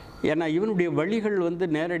 ஏன்னா இவனுடைய வழிகள் வந்து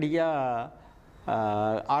நேரடியாக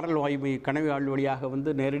ஆரல் வாய்மை கனவு ஆள் வழியாக வந்து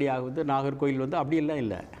நேரடியாக வந்து நாகர்கோயில் வந்து அப்படியெல்லாம்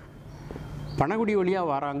இல்லை. பனகுடி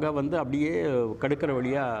வழியாக வராங்க, வந்து அப்படியே கடுக்கிற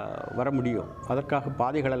வழியாக வர முடியும். அதற்காக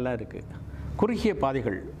பாதைகளெல்லாம் இருக்குது.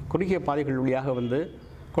 குறுகிய பாதைகள் வழியாக வந்து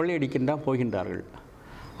கொள்ளையடிக்கின்றான் போகின்றார்கள்.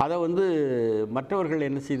 அதை வந்து மற்றவர்கள்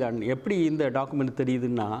என்ன செய்தான், எப்படி இந்த டாக்குமெண்ட்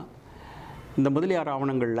தெரியுதுன்னா, இந்த முதலியார்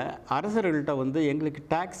ஆவணங்களில் அரசர்கள்ட்ட வந்து எங்களுக்கு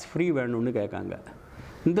டேக்ஸ் ஃப்ரீ வேணும்னு கேட்காங்க.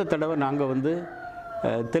 இந்த தடவை நாங்கள் வந்து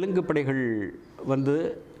தெலுங்கு படைகள் வந்து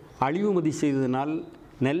அழிவுமதி செய்ததினால்,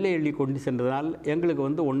 நெல்லை எள்ளி கொண்டு சென்றதனால் எங்களுக்கு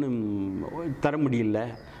வந்து ஒன்றும் தர முடியல.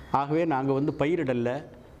 ஆகவே நாங்கள் வந்து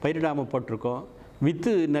பயிரிடாமல் போட்டிருக்கோம்.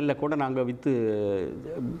 விற்று நெல்லை கூட நாங்கள் விற்று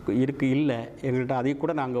இல்லை எங்கள்கிட்ட, அதை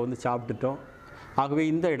கூட நாங்கள் வந்து சாப்பிட்டுட்டோம். ஆகவே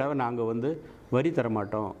இந்த தடவை நாங்கள் வந்து வரி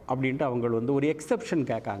தரமாட்டோம் அப்படின்ட்டு அவங்க வந்து ஒரு எக்ஸப்ஷன்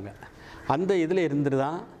கேட்காங்க. அந்த இதில் இருந்துட்டு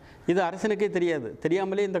தான் இது அரசனுக்கே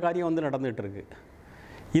தெரியாமலே இந்த காரியம் வந்து நடந்துகிட்ருக்கு.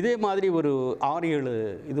 இதே மாதிரி ஒரு 6-7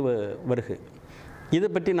 இது வருகை. இதை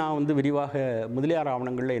பற்றி நான் வந்து விரிவாக முதலியார்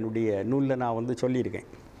ஆவணங்களில் என்னுடைய நூலில் நான் வந்து சொல்லியிருக்கேன்.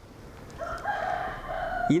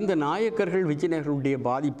 இந்த நாயக்கர்கள் விஜயநகர்களுடைய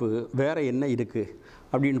பாதிப்பு வேறு என்ன இருக்குது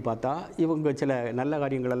அப்படின்னு பார்த்தா, இவங்க சில நல்ல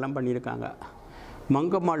காரியங்களெல்லாம் பண்ணியிருக்காங்க.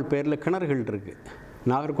 மங்கம்மாள் பேரில் கிணறுகள் இருக்குது.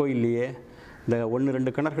 நாகர்கோயில்லையே இந்த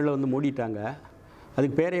 1-2 கிணறுகளை வந்து மூடிட்டாங்க.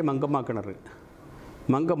 அதுக்கு பேரே மங்கம்மா கிணறு,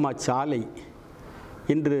 மங்கம்மா சாலை.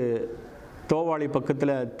 இன்று தோவாளை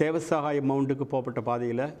பக்கத்தில் தேவசகாய மவுண்டுக்கு போகப்பட்ட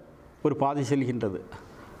பாதையில் ஒரு பாதை செல்கின்றது.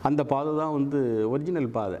 அந்த பாதை தான் வந்து ஒரிஜினல்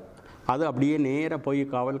பாதை. அது அப்படியே நேராக போய்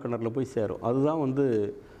காவல் கிணறில் போய் சேரும். அதுதான் வந்து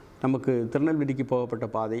நமக்கு திருநெல்வேலிக்கு போகப்பட்ட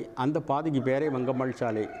பாதை. அந்த பாதைக்கு பேரே மங்கம்மாள்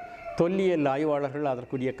சாலை. தொல்லியல் ஆய்வாளர்கள்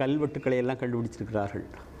அதற்குரிய கல்வெட்டுக்களை எல்லாம் கண்டுபிடிச்சிருக்கிறார்கள்.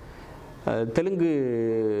 தெலுங்கு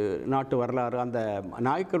நாட்டு வரலாறு, அந்த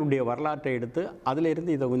நாயக்கருடைய வரலாற்றை எடுத்து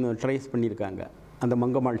அதிலிருந்து இதை கொஞ்சம் ட்ரேஸ் பண்ணியிருக்காங்க. அந்த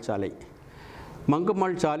மங்கம்மாள்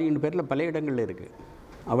சாலையின் பேரில் பல இடங்களில் இருக்குது.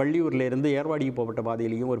 வள்ளியூரில் இருந்து ஏர்வாடிக்கு போகப்பட்ட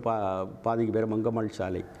பாதையிலையும் ஒரு பாதைக்கு பேர் மங்கம்மாள்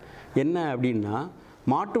சாலை. என்ன அப்படின்னா,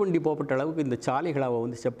 மாட்டு வண்டி போகப்பட்ட அளவுக்கு இந்த சாலைகளை அவள்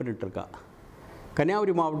வந்து செப்பனிட்டுருக்கா.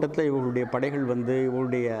 கன்னியாகுமரி மாவட்டத்தில் இவங்களுடைய படைகள் வந்து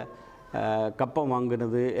இவங்களுடைய கப்பம்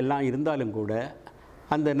வாங்கினது எல்லாம் இருந்தாலும் கூட,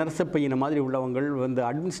 அந்த நரசப்பையின மாதிரி உள்ளவங்கள் வந்து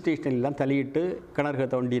அட்மினிஸ்ட்ரேஷன்லாம் தலையிட்டு கிணறுக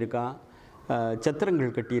தோண்டியிருக்கான்,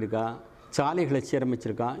 சத்திரங்கள் கட்டியிருக்கான், சாலைகளை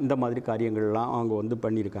சீரமைச்சிருக்கான். இந்த மாதிரி காரியங்கள்லாம் அவங்க வந்து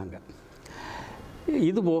பண்ணியிருக்காங்க.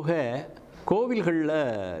 இதுபோக கோவில்களில்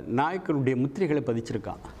நாயக்கருடைய முத்திரைகளை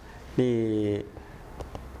பதிச்சிருக்கான். நீ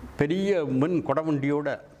பெரிய மண் கொடவண்டியோட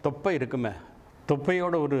தொப்பை இருக்குமே,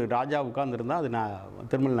 தொப்பையோட ஒரு ராஜா உட்கார்ந்துருந்தால் அது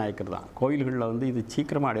திருமல் நாயக்கர் தான். கோயில்களில் வந்து இது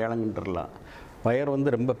சீக்கிரமாக அடையாளங்கன்றலாம். வயர்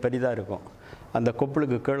வந்து ரொம்ப பெரிதாக இருக்கும். அந்த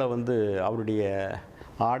கொப்பளுக்கு கீழே வந்து அவருடைய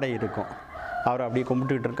ஆடை இருக்கும். அவர் அப்படியே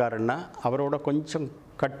கும்பிட்டுக்கிட்டு இருக்காருன்னா, அவரோட கொஞ்சம்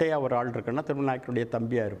கட்டையாக ஒரு ஆள் இருக்குன்னா திருமல் நாயக்கருடைய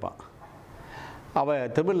தம்பியாக இருப்பான்.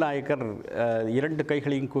 திருமல் நாயக்கர் 2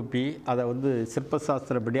 கைகளையும் கூப்பி அதை வந்து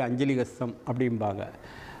சிற்பசாஸ்திரப்படி அஞ்சலி கஸ்தம் அப்படிம்பாங்க.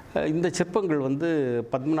 இந்த சிற்பங்கள் வந்து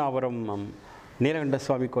பத்மநாபுரம் நீலகண்ட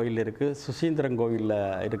சுவாமி கோயில் இருக்குது, சுசீந்திரன் கோயிலில்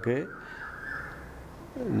இருக்குது,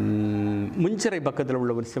 முஞ்சிறை பக்கத்தில்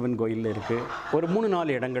உள்ள ஒரு சிவன் கோயிலில் இருக்குது, ஒரு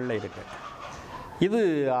 3-4 இடங்களில் இருக்குது. இது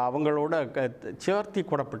அவங்களோட சேர்த்தி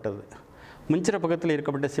கூடப்பட்டது. முஞ்சிறை பக்கத்தில்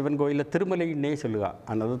இருக்கப்பட்ட சிவன் கோயிலில் திருமலைன்னே சொல்லுவா.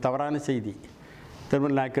 அது தவறான செய்தி.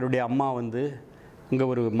 திருமல் நாயக்கருடைய அம்மா வந்து இங்கே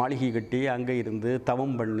ஒரு மாளிகை கட்டி அங்கே இருந்து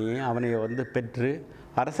தவம் பண்ணி அவனை வந்து பெற்று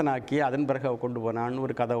அரசனாக்கி அதன் பிறகு அவ கொண்டு போனான்னு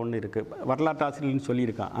ஒரு கதை ஒன்று இருக்குது. வரலாற்று ஆசிரியர்னு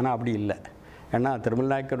சொல்லியிருக்கான். ஆனால் அப்படி இல்லை. ஏன்னா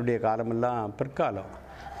திருமல் நாயக்கருடைய காலமெல்லாம் பிற்காலம்.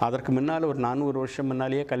 அதற்கு முன்னால் ஒரு 400 வருஷம்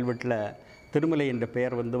முன்னாலேயே கல்வெட்டில் திருமலை என்ற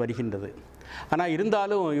பெயர் வந்து வருகின்றது. ஆனால்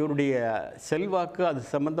இருந்தாலும் இவருடைய செல்வாக்கு, அது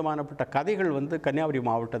சம்பந்தமானப்பட்ட கதைகள் வந்து கன்னியாகுமரி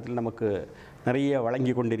மாவட்டத்தில் நமக்கு நிறைய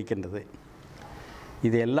வழங்கி கொண்டிருக்கின்றது.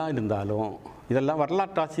 இது எல்லாம் இருந்தாலும் இதெல்லாம்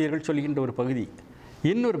வரலாற்று ஆசிரியர்கள் சொல்கின்ற ஒரு பகுதி.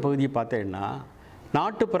 இன்னொரு பகுதியை பார்த்தேன்னா,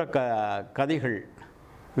 நாட்டுப்புற கதைகள்,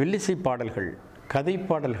 வில்லிசை பாடல்கள், கதை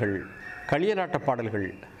பாடல்கள், களியலாட்ட பாடல்கள்,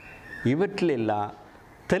 இவற்றிலெல்லாம்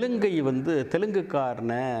தெலுங்கை வந்து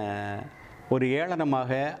தெலுங்குக்காரனை ஒரு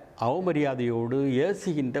ஏளனமாக அவமரியாதையோடு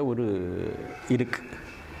ஏசுகின்ற ஒரு இருக்குது.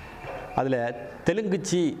 அதில்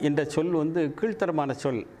தெலுங்குச்சி என்ற சொல் வந்து கீழ்த்தரமான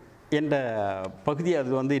சொல். என்ற பகுதி அது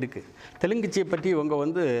வந்து இருக்குது. தெலுங்குச்சியை பற்றி இவங்க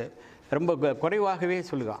வந்து ரொம்ப குறைவாகவே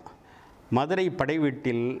சொல்லுவான். மதுரை படை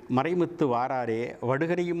வீட்டில் மறைமுத்து வாராரே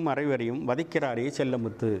வடுகரையும் மறைவரையும் வதைக்கிறாரே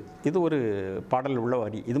செல்லமுத்து. இது ஒரு பாடல் உள்ள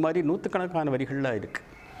வரி. இது மாதிரி நூற்றுக்கணக்கான வரிகள்லாம் இருக்குது.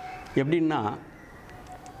 எப்படின்னா,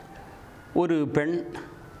 ஒரு பெண்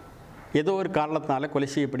ஏதோ ஒரு காரணத்தினால கொலை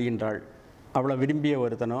செய்யப்படுகின்றாள். அவளை விரும்பிய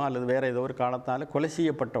ஒருத்தனோ அல்லது வேறு ஏதோ ஒரு காரணத்தினால கொலை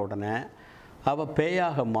செய்யப்பட்ட உடனே அவள்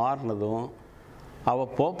பேயாக மாறினதும்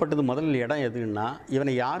அவள் போகப்பட்டது முதல் இடம் எதுன்னா,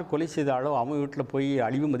 இவனை யார் கொலை செய்தாலோ அவன் வீட்டில் போய்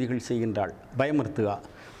அழிவு மதிகள் செய்கின்றாள், பயமுறுத்துவா.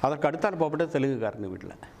 அதற்கு அடுத்தால் போகப்பட்டது தெலுங்குக்காரன்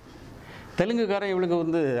வீட்டில். தெலுங்குக்காரன் இவளுக்கு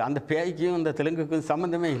வந்து அந்த பேய்க்கும் இந்த தெலுங்குக்கும்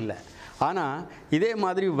சம்மந்தமே இல்லை. ஆனால் இதே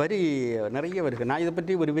மாதிரி வரி நிறைய வருது. நான் இதை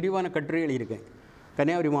பற்றி ஒரு விரிவான கட்டுரை எழுதியிருக்கேன்.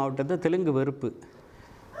 கன்னியாகுமரி மாவட்டத்தில் தெலுங்கு வெறுப்பு.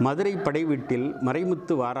 மதுரை படை வீட்டில்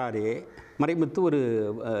மறைமுத்து வாராரே, மறைமுத்து ஒரு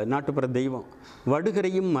நாட்டுப்புற தெய்வம்.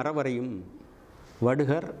 வடுகரையும் மறவரையும்,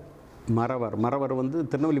 வடுகர் மறவர், மறவர் வந்து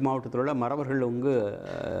திருநெல்வேலி மாவட்டத்தில் உள்ள மறவர்கள்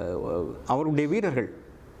அவருடைய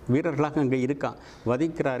வீரர்களாக அங்கே இருக்கான்.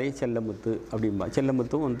 வதைக்கிறாரே செல்லமுத்து அப்படின்பா.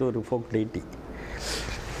 செல்லமுத்தும் வந்து ஒரு ஃபோக் டெய்ட்டி.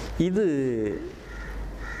 இது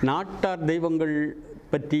நாட்டார் தெய்வங்கள்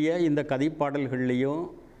பற்றிய இந்த கதை பாடல்கள்லேயும்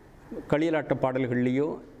களியலாட்ட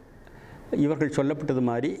பாடல்கள்லேயும் இவர்கள் சொல்லப்பட்டது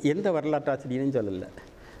மாதிரி எந்த வரலாற்றாசிரியரும் சொல்லலை.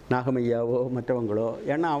 நாகமையாவோ மற்றவங்களோ.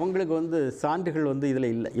 ஏன்னா அவங்களுக்கு வந்து சான்றுகள் வந்து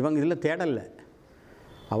இதில் இல்லை. இவங்க இதில் தேடலை.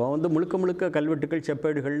 அவன் வந்து முழுக்க முழுக்க கல்வெட்டுக்கள்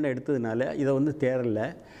செப்பேடுகள்னு எடுத்ததுனால இதை வந்து தேடலை.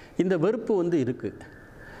 இந்த வெறுப்பு வந்து இருக்குது.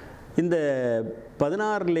 இந்த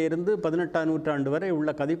 16லேருந்து 18ஆம் நூற்றாண்டு வரை உள்ள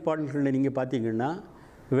கதைப்பாடல்களில் நீங்கள் பார்த்தீங்கன்னா,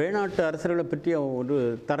 வேணாட்டு அரசர்களை பற்றி அவன் ஒரு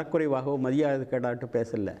தரக்குறைவாகவோ மரியாதை கேடாட்டு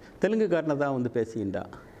பேசலை. தெலுங்குக்காரனை தான் வந்து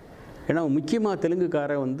பேசுகின்றான். ஏன்னா முக்கியமாக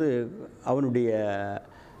தெலுங்குக்காரன் வந்து அவனுடைய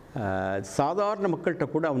சாதாரண மக்கள்கிட்ட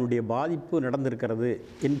கூட அவனுடைய பாதிப்பு நடந்திருக்கிறது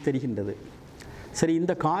என்று தெரிகின்றது. சரி,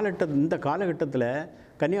 இந்த காலகட்டத்தில்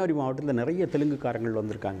கன்னியாகுமரி மாவட்டத்தில் நிறைய தெலுங்குக்காரங்கள்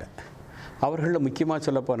வந்திருக்காங்க. அவர்களில் முக்கியமாக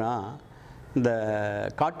சொல்லப்போனால் இந்த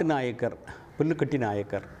காட்டு நாயக்கர், புல்லுக்கட்டி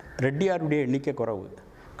நாயக்கர், ரெட்டியாருடைய எண்ணிக்கை குறைவு,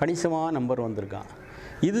 கணிசமாக நம்பர் வந்திருக்கான்.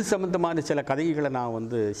 இது சம்மந்தமான சில கதைகளை நான்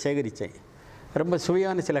வந்து சேகரித்தேன். ரொம்ப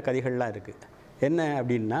சுவையான சில கதைகள்லாம் இருக்குது. என்ன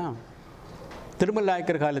அப்படின்னா, திருமல்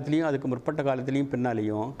நாயக்கர் காலத்துலேயும் அதுக்கு முற்பட்ட காலத்துலேயும்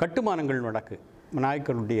பின்னாலேயும் கட்டுமானங்கள் நடக்கு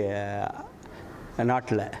நாயக்கருடைய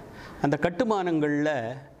நாட்டில். அந்த கட்டுமானங்களில்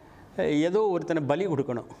ஏதோ ஒருத்தனை பலி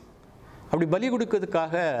கொடுக்கணும். அப்படி பலி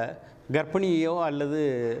கொடுக்கறதுக்காக கர்ப்பிணியோ அல்லது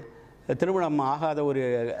திருமணம் ஆகாத ஒரு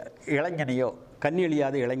இளைஞனையோ, கன்னி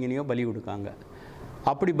அழியாத இளைஞனையோ பலி கொடுக்காங்க.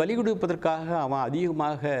 அப்படி பலி கொடுப்பதற்காக அவன்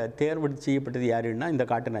அதிகமாக தேர்வு செய்யப்பட்டது யாருன்னா இந்த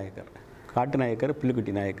காட்டு நாயக்கர்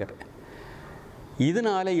புல்லுக்குட்டி நாயக்கர்.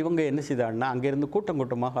 இதனால் இவங்க என்ன செய்தாங்கன்னா, அங்கேருந்து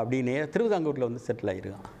கூட்டமாக அப்படின்னே திருவிதாங்கூரில் வந்து செட்டில்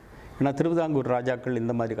ஆகிருக்கான். ஏன்னா திருவிதாங்கூர் ராஜாக்கள்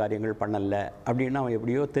இந்த மாதிரி காரியங்கள் பண்ணலை அப்படின்னு அவன்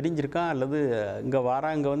எப்படியோ தெரிஞ்சிருக்கான், அல்லது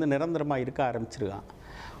இங்கே வந்து நிரந்தரமாக இருக்க ஆரம்பிச்சிருக்கான்.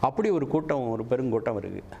 அப்படி ஒரு பெருங்கூட்டம்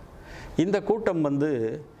இருக்குது. இந்த கூட்டம் வந்து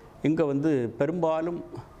இங்கே வந்து பெரும்பாலும்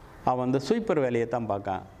அவன் வந்து ஸ்வீப்பர் வேலையை தான்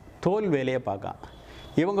பார்க்கான், தோல் வேலையை பார்க்கான்.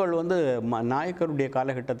 இவங்கள் வந்து நாயக்கருடைய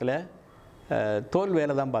காலகட்டத்தில் தோல்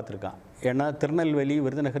வேலை தான் பார்த்துருக்கான். ஏன்னா திருநெல்வேலி,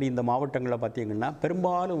 விருதுநகர் இந்த மாவட்டங்களில் பார்த்திங்கன்னா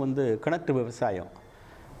பெரும்பாலும் வந்து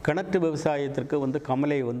கிணற்று விவசாயத்திற்கு வந்து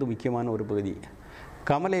கமலை வந்து முக்கியமான ஒரு பகுதி.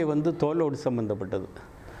 கமலை வந்து தோலோடு சம்பந்தப்பட்டது.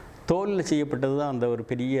 தோலில் செய்யப்பட்டது தான் அந்த ஒரு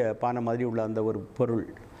பெரிய பானை மாதிரி உள்ள அந்த ஒரு பொருள்.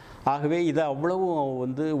 ஆகவே இதை அவ்வளவும்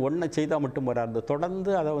வந்து ஒன்றை செய்தால் மட்டும் வராது,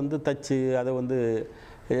 தொடர்ந்து அதை வந்து தச்சு, அதை வந்து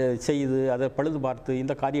செய்து, அதை பழுது பார்த்து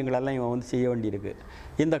இந்த காரியங்களெல்லாம் இவன் வந்து செய்ய வேண்டியிருக்கு.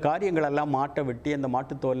 இந்த காரியங்களெல்லாம் மாட்டை வெட்டி அந்த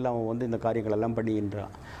மாட்டுத்தோலில் அவன் வந்து இந்த காரியங்களெல்லாம்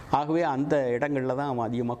பண்ணுகின்றான். ஆகவே அந்த இடங்களில் தான் அவன்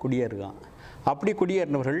அதிகமாக குடியேறுகான். அப்படி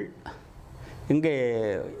குடியேறினவர்கள் இங்கே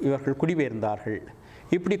இவர்கள் குடிபெயர்ந்தார்கள்.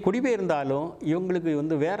 இப்படி குடிபெயர்ந்தாலும் இவங்களுக்கு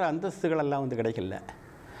வந்து வேறு அந்தஸ்துகளெல்லாம் வந்து கிடைக்கல.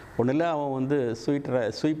 ஒன்றில் அவன் வந்து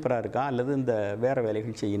ஸ்வீப்பராக இருக்கான், அல்லது இந்த வேறு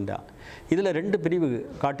வேலைகள் செய்கின்றான். இதில் 2 பிரிவு,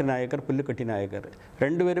 காட்டு நாயக்கர், புல்லுக்கட்டி நாயக்கர்.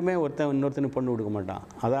 2 பேருமே இன்னொருத்தனுக்கு பொண்ணு கொடுக்க மாட்டான்.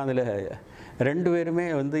 அதான் அதில் 2 பேருமே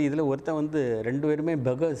வந்து இதில் ஒருத்தன் வந்து 2 பேருமே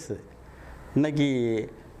பெகர்ஸு. இன்றைக்கி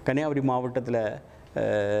கன்னியாகுமரி மாவட்டத்தில்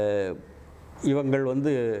இவங்கள்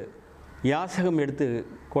வந்து யாசகம் எடுத்து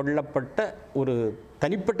கொள்ளப்பட்ட ஒரு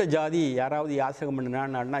தனிப்பட்ட ஜாதி. யாராவது யாசகம்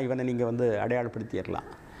பண்ணினான்னா இவனை நீங்கள் வந்து அடையாளப்படுத்திடலாம்.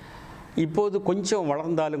 இப்போது கொஞ்சம்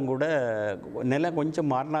வளர்ந்தாலும் கூட, நிலம் கொஞ்சம்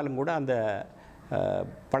மாறினாலும் கூட அந்த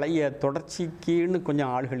பழைய தொடர்ச்சிக்குன்னு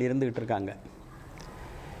கொஞ்சம் ஆள்கள் இருந்துக்கிட்டு இருக்காங்க.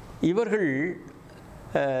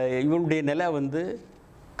 இவருடைய நிலை வந்து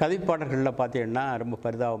கதைப்பாடல்களில் பார்த்தீங்கன்னா ரொம்ப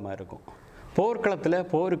பரிதாபமாக இருக்கும். போர்க்களத்தில்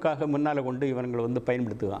போருக்காக முன்னால் கொண்டு இவங்களை வந்து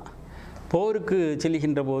பயன்படுத்துவான். போருக்கு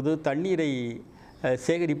செல்கின்ற போது தண்ணீரை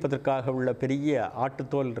சேகரிப்பதற்காக உள்ள பெரிய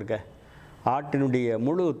ஆட்டுத்தோல் இருக்க, ஆட்டினுடைய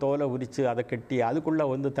முழு தோலை உரித்து அதை கட்டி அதுக்குள்ளே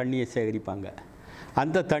வந்து தண்ணியை சேகரிப்பாங்க.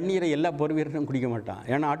 அந்த தண்ணீரை எல்லா போர் வீரரும் குடிக்க மாட்டான்.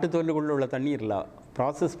 ஏன்னா ஆட்டுத்தோலுக்குள்ளே உள்ள தண்ணீர் இல்லை,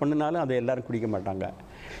 ப்ராசஸ் பண்ணினாலும் அதை எல்லாரும் குடிக்க மாட்டாங்க.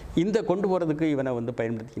 இந்த கொண்டு போகிறதுக்கு இவனை வந்து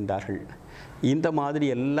பயன்படுத்துகின்றார்கள். இந்த மாதிரி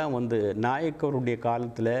எல்லாம் வந்து நாயக்கருடைய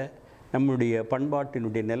காலத்தில் நம்முடைய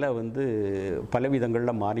பண்பாட்டினுடைய நிலை வந்து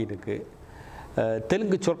பலவிதங்களில் மாறி இருக்கு.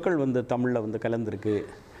 தெலுங்கு சொற்கள் வந்து தமிழில் வந்து கலந்துருக்கு.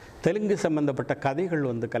 தெலுங்கு சம்பந்தப்பட்ட கதைகள்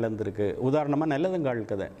வந்து கலந்துருக்கு. உதாரணமாக நல்லதங்கால்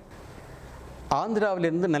கதை.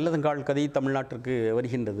 ஆந்திராவிலிருந்து நல்லதங்கால் கதை தமிழ்நாட்டிற்கு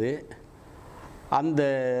வருகின்றது. அந்த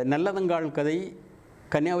நல்லதங்கால் கதை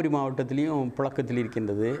கன்னியாகுமரி மாவட்டத்திலையும் புழக்கத்தில்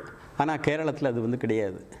இருக்கின்றது. ஆனால் கேரளத்தில் அது வந்து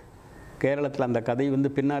கிடையாது. கேரளத்தில் அந்த கதை வந்து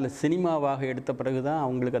பின்னால் சினிமாவாக எடுத்த பிறகு தான்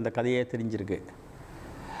அவங்களுக்கு அந்த கதையே தெரிஞ்சிருக்கு.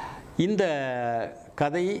 இந்த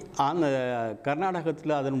கதை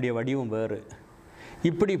கர்நாடகத்தில் அதனுடைய வடிவம் வேறு.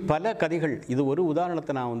 இப்படி பல கதைகள், இது ஒரு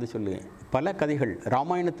உதாரணத்தை நான் வந்து சொல்லுவேன். பல கதைகள்,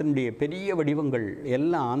 ராமாயணத்தினுடைய பெரிய வடிவங்கள்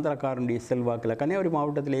எல்லாம் ஆந்திராக்காரனுடைய செல்வாக்கில் கன்னியாகுமரி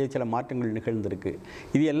மாவட்டத்திலேயே சில மாற்றங்கள் நிகழ்ந்திருக்கு.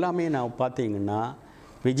 இது எல்லாமே நான் பார்த்தீங்கன்னா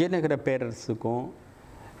விஜயநகர பேரரசுக்கும்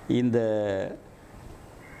இந்த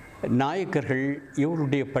நாயக்கர்கள்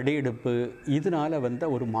இவருடைய படையெடுப்பு இதனால் வந்த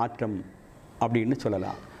ஒரு மாற்றம் அப்படின்னு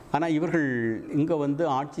சொல்லலாம். ஆனால் இவர்கள் இங்கே வந்து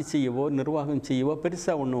ஆட்சி செய்யவோ நிர்வாகம் செய்யவோ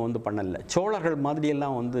பெருசாக ஒன்றும் வந்து பண்ணலை. சோழர்கள்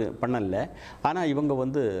மாதிரியெல்லாம் வந்து பண்ணலை. ஆனால் இவங்க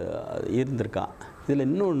வந்து இருந்திருக்கான். இதில்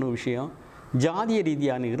இன்னொன்று விஷயம், ஜாதிய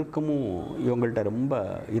ரீதியான இறுக்கமும் இவங்கள்ட்ட ரொம்ப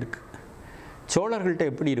இருக்குது. சோழர்கள்ட்ட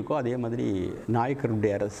எப்படி இருக்கோ அதே மாதிரி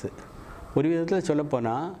நாயக்கருடைய அரசு. ஒரு விதத்தில்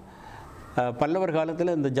சொல்லப்போனால் பல்லவர்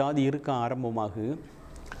காலத்தில் இந்த ஜாதி இறுக்கம் ஆரம்பமாகு,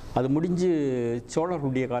 அது முடிஞ்சு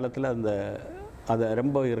சோழர்களுடைய காலத்தில் அதை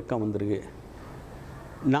ரொம்ப இறுக்கம் வந்திருக்கு.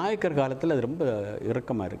 நாயக்கர் காலத்தில் அது ரொம்ப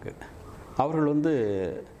இறுக்கமாக இருக்குது. அவர்கள் வந்து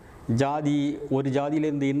ஜாதி, ஒரு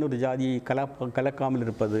ஜாதியிலேருந்து இன்னொரு ஜாதியை கலக்காமல்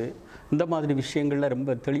இருப்பது, இந்த மாதிரி விஷயங்களில்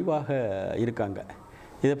ரொம்ப தெளிவாக இருக்காங்க.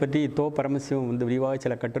 இதை பற்றி தோ பரமசிவம் வந்து விரிவாக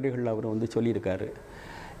சில கட்டுரைகள் அவர் வந்து சொல்லியிருக்காரு.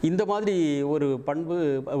 இந்த மாதிரி ஒரு பண்பு,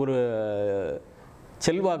 ஒரு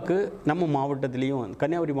செல்வாக்கு நம்ம மாவட்டத்திலையும்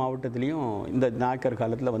கன்னியாகுமரி மாவட்டத்திலையும் இந்த நாயக்கர்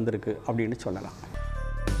காலத்தில் வந்திருக்கு அப்படின்னு சொல்லலாம்.